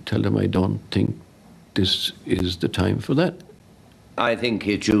and tell them I don't think this is the time for that. I think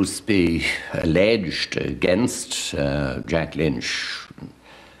it used to be alleged against Jack Lynch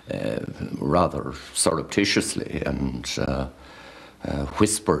rather surreptitiously and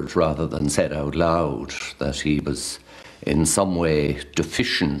whispered rather than said out loud that he was in some way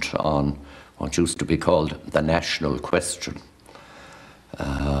deficient on what used to be called the national question.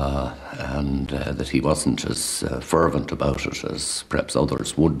 And that he wasn't as fervent about it as perhaps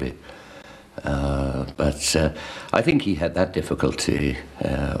others would be. But I think he had that difficulty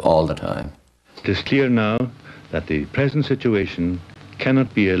all the time. It is clear now that the present situation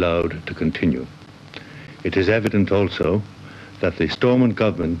cannot be allowed to continue. It is evident also that the Stormont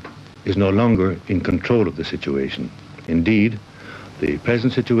government is no longer in control of the situation. Indeed, the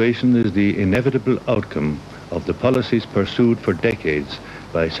present situation is the inevitable outcome of the policies pursued for decades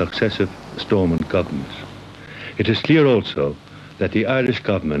by successive Stormont governments. It is clear also that the Irish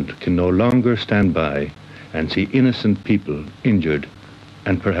government can no longer stand by and see innocent people injured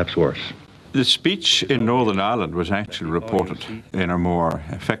and perhaps worse. The speech in Northern Ireland was actually reported in a more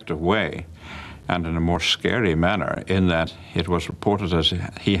effective way and in a more scary manner, in that it was reported as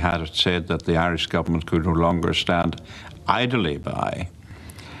he had said that the Irish government could no longer stand idly by.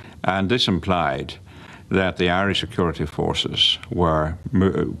 And this implied that the Irish security forces were,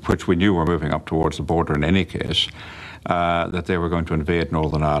 which we knew were moving up towards the border in any case, that they were going to invade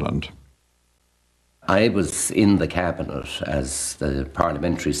Northern Ireland. I was in the cabinet as the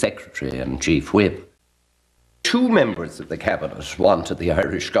parliamentary secretary and chief whip. Two members of the cabinet wanted the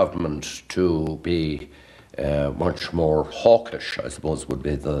Irish government to be much more hawkish, I suppose would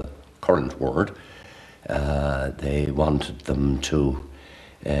be the current word. They wanted them to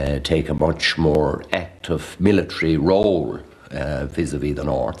take a much more active military role vis-à-vis the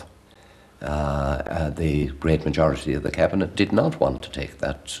North. The great majority of the cabinet did not want to take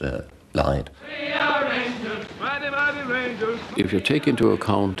that line. If you take into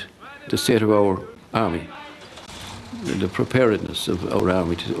account the state of our army, the preparedness of our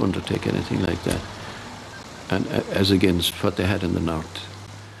army to undertake anything like that, and as against what they had in the north.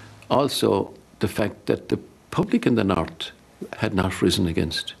 Also, the fact that the public in the north had not risen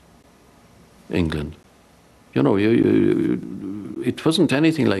against England. You know, it wasn't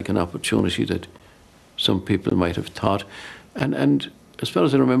anything like an opportunity that some people might have thought. And as far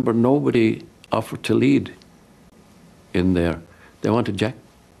as I remember, nobody offered to lead in there. They wanted Jack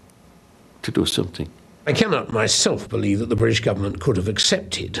to do something. I cannot myself believe that the British government could have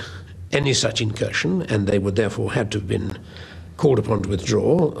accepted any such incursion, and they would therefore have to have been called upon to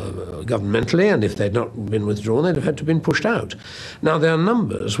withdraw governmentally, and if they'd not been withdrawn, they'd have had to have been pushed out. Now, their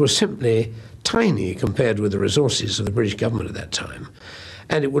numbers were simply tiny compared with the resources of the British government at that time,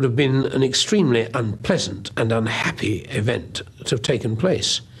 and it would have been an extremely unpleasant and unhappy event to have taken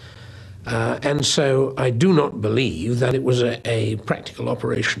place. And so I do not believe that it was a practical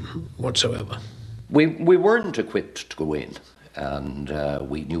operation whatsoever. We weren't equipped to go in, and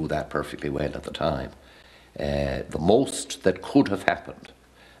we knew that perfectly well at the time. The most that could have happened,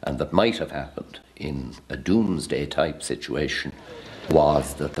 and that might have happened in a doomsday type situation,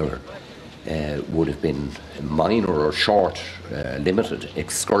 was that there would have been minor or short, limited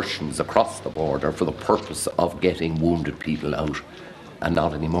excursions across the border for the purpose of getting wounded people out, and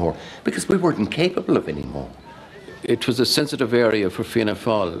not anymore, because we weren't capable of any more. It was a sensitive area for Fianna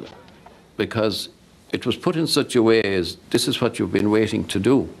Fáil because it was put in such a way as, this is what you've been waiting to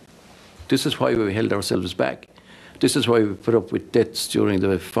do. This is why we held ourselves back. This is why we put up with deaths during the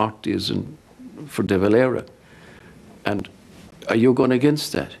 40s and for De Valera. And are you going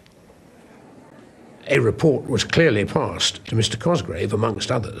against that? A report was clearly passed to Mr. Cosgrave,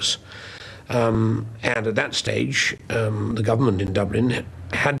 amongst others. And at that stage, the government in Dublin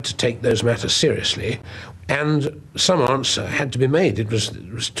had to take those matters seriously, and some answer had to be made. It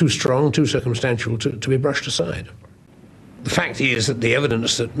was too strong, too circumstantial to be brushed aside. The fact is that the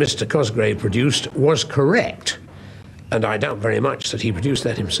evidence that Mr. Cosgrave produced was correct, and I doubt very much that he produced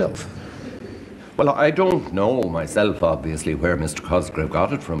that himself. Well, I don't know myself, obviously, where Mr. Cosgrave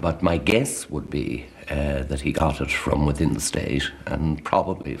got it from, but my guess would be that he got it from within the state and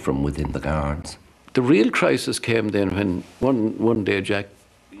probably from within the Guards. The real crisis came then when one day Jack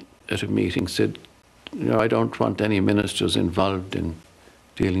at a meeting said, you know, I don't want any ministers involved in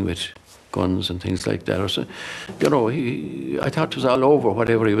dealing with guns and things like that. Or so, you know, I thought it was all over,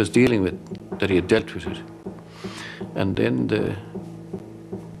 whatever he was dealing with, that he had dealt with it. And then the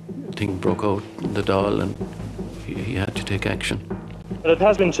thing broke out in the Dáil, and he had to take action. But it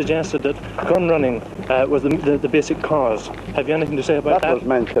has been suggested that gun running was the basic cause. Have you anything to say about that? That was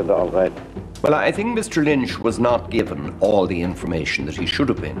mentioned, all right. Well, I think Mr. Lynch was not given all the information that he should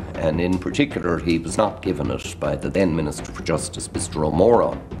have been, and in particular, he was not given it by the then Minister for Justice, Mr.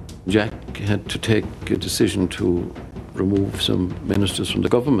 O'Mora. Jack had to take a decision to remove some ministers from the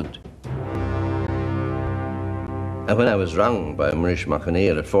government. And when I was rung by Maurice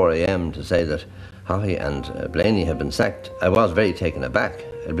McAneil at 4 a.m. to say that Haughey and Blaney had been sacked, I was very taken aback.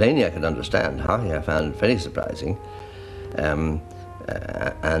 Blaney I could understand. Haughey I found very surprising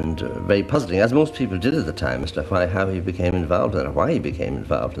and very puzzling, as most people did at the time, as to how he became involved in it, or why he became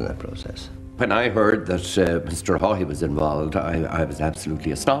involved in that process. When I heard that Mr. Haughey was involved, I was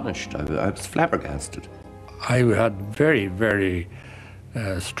absolutely astonished. I was flabbergasted. I had very, very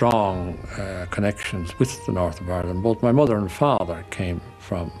strong connections with the north of Ireland. Both my mother and father came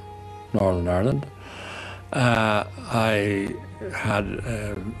from Northern Ireland. I had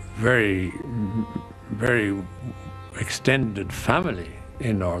a very, very extended family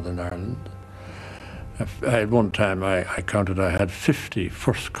in Northern Ireland. At one time I counted I had 50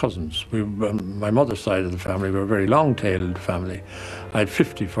 first cousins. My mother's side of the family were a very long-tailed family. I had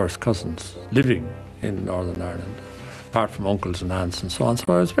 50 first cousins living in Northern Ireland, apart from uncles and aunts and so on. So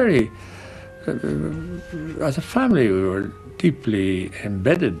I was very, as a family, we were deeply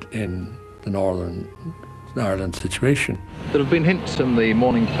embedded in the Northern Ireland situation. There have been hints in the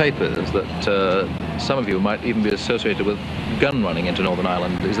morning papers that some of you might even be associated with gun running into Northern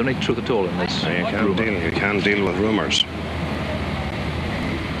Ireland. Is there any truth at all in this? You can't deal with rumours.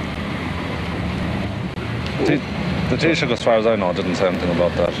 The Taoiseach, as far as I know, didn't say anything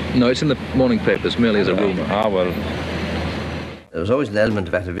about that. No, it's in the morning papers, merely as a rumour. Ah, well. There was always an element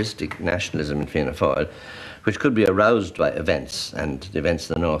of atavistic nationalism in Fianna Fáil, which could be aroused by events, and the events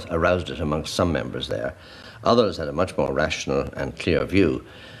in the north aroused it amongst some members there. Others had a much more rational and clear view,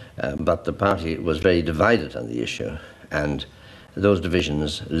 but the party was very divided on the issue, and those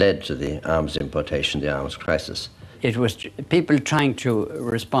divisions led to the arms importation, the arms crisis. It was people trying to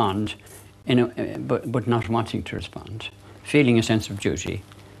respond, but not wanting to respond, feeling a sense of duty,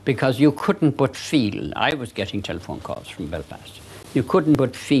 because you couldn't but feel, I was getting telephone calls from Belfast, you couldn't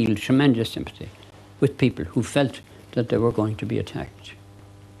but feel tremendous sympathy with people who felt that they were going to be attacked.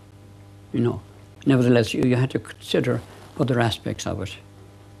 You know, nevertheless, you had to consider other aspects of it.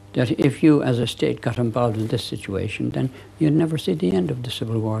 That if you, as a state, got involved in this situation, then you'd never see the end of the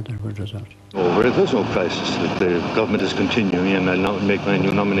Civil War that would result. Over, there's no crisis. The government is continuing, and I'll not make my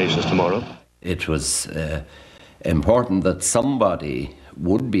new nominations tomorrow. It was important that somebody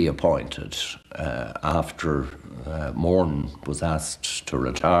would be appointed after Moran was asked to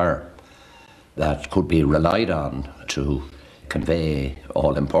retire, that could be relied on to convey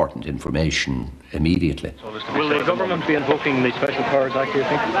all important information immediately. Will the government be invoking the Special Powers Act, do you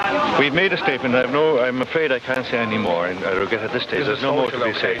think? We've made a statement. I'm afraid I can't say any more, and I regret at this stage. There's no more to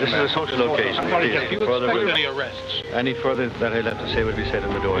be said. This is a social occasion. Any arrests? Any further that I'll have to say will be said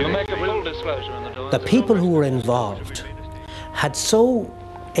in the door. You'll make a full disclosure in the door. The people who were involved had so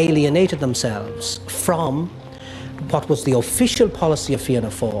alienated themselves from what was the official policy of Fianna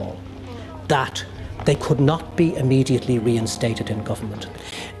Fáil that they could not be immediately reinstated in government.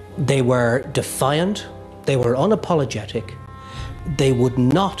 They were defiant, they were unapologetic, they would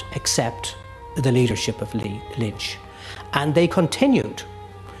not accept the leadership of Lynch, and they continued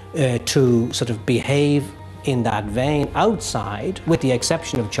to sort of behave in that vein outside, with the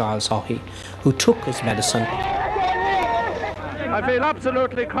exception of Charles Haughey, who took his medicine. I feel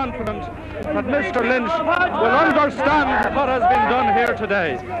absolutely confident that Mr. Lynch will understand what has been done here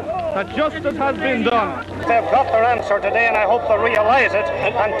today, that justice has been done. They've got their answer today, and I hope they realise it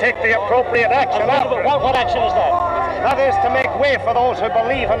and take the appropriate action. What action is that? That is to make way for those who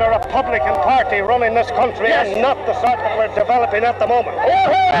believe in a Republican Party running this country, and not the sort that we're developing at the moment.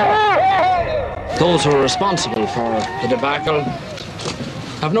 Those who are responsible for the debacle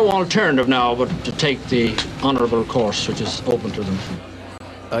have no alternative now but to take the honourable course which is open to them.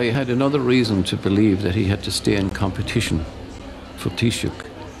 I had another reason to believe that he had to stay in competition for Taoiseach.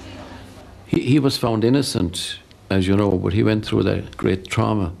 He was found innocent, as you know, but he went through that great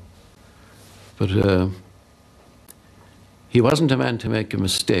trauma. But he wasn't a man to make a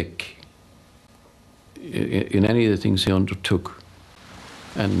mistake in any of the things he undertook.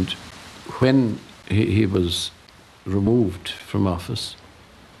 And when he was removed from office,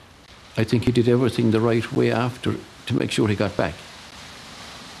 I think he did everything the right way after to make sure he got back.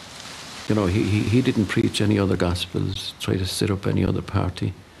 You know, he didn't preach any other gospels, try to set up any other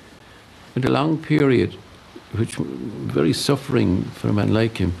party. In a long period, which was very suffering for a man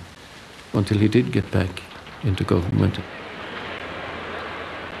like him, until he did get back into government.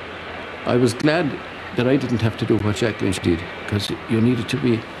 I was glad that I didn't have to do what Jack Lynch did, because you needed to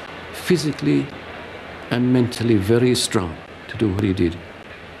be physically and mentally very strong to do what he did.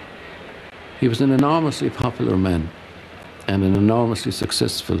 He was an enormously popular man and an enormously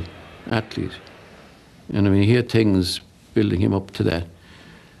successful athlete. And I mean, he had things building him up to that.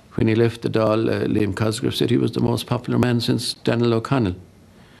 When he left the Dáil, Liam Cosgrave said he was the most popular man since Daniel O'Connell.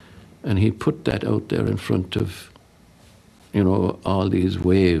 And he put that out there in front of, you know, all these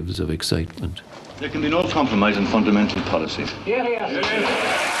waves of excitement. There can be no compromise in fundamental policies.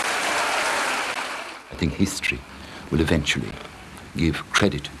 I think history will eventually give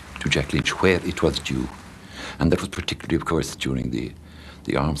credit to Jack Lynch where it was due. And that was particularly, of course, during the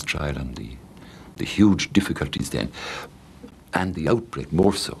arms trial and the huge difficulties then, and the outbreak,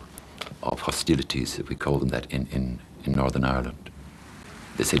 more so, of hostilities, if we call them that, in Northern Ireland.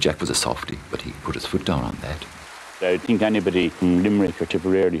 They say Jack was a softie, but he put his foot down on that. I think anybody from Limerick or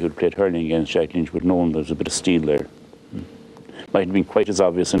Tipperary who'd played hurling against Jack Lynch would know there was a bit of steel there. Might have been quite as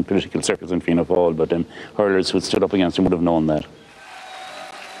obvious in political circles in Fianna Fáil, but hurlers who stood up against him would have known that.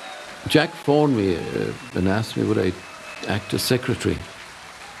 Jack phoned me and asked me would I act as secretary,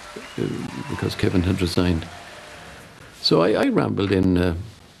 because Kevin had resigned. So I rambled in, and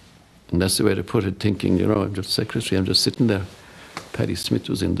that's the way to put it, thinking, you know, I'm just secretary, I'm just sitting there. Paddy Smith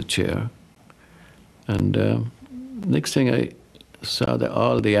was in the chair. And next thing I saw that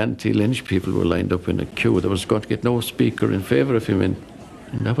all the anti-Lynch people were lined up in a queue. There was going to get no speaker in favour of him, and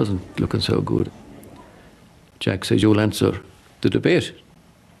that wasn't looking so good. Jack said, you'll answer the debate,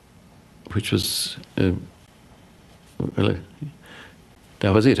 which was, well,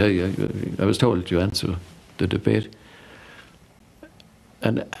 that was it. I was told to answer the debate.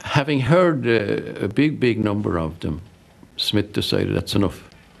 And having heard a big number of them, Smith decided that's enough.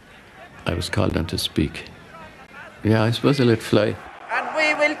 I was called on to speak. Yeah, I suppose I let fly. And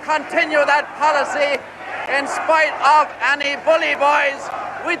we will continue that policy in spite of any bully boys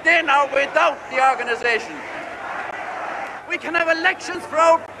within or without the organisation. We can have elections for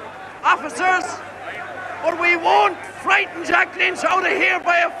our officers, but we won't frighten Jack Lynch out of here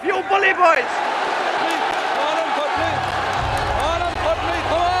by a few bully boys.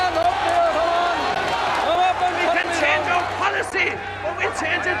 We'll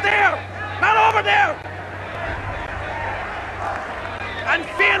change it there, not over there. And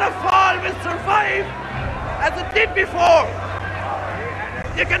Fianna Fáil will survive as it did before.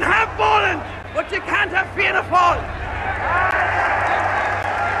 You can have Boland, but you can't have Fianna Fáil.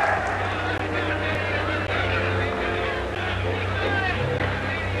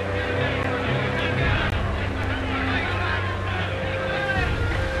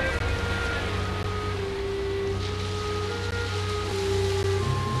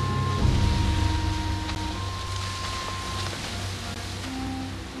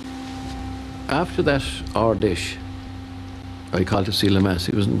 After that Ardèche, I called to see Lemass.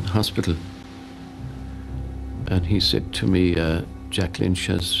 He was in hospital. And he said to me, Jack Lynch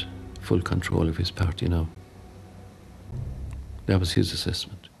has full control of his party now. That was his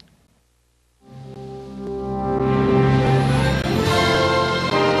assessment.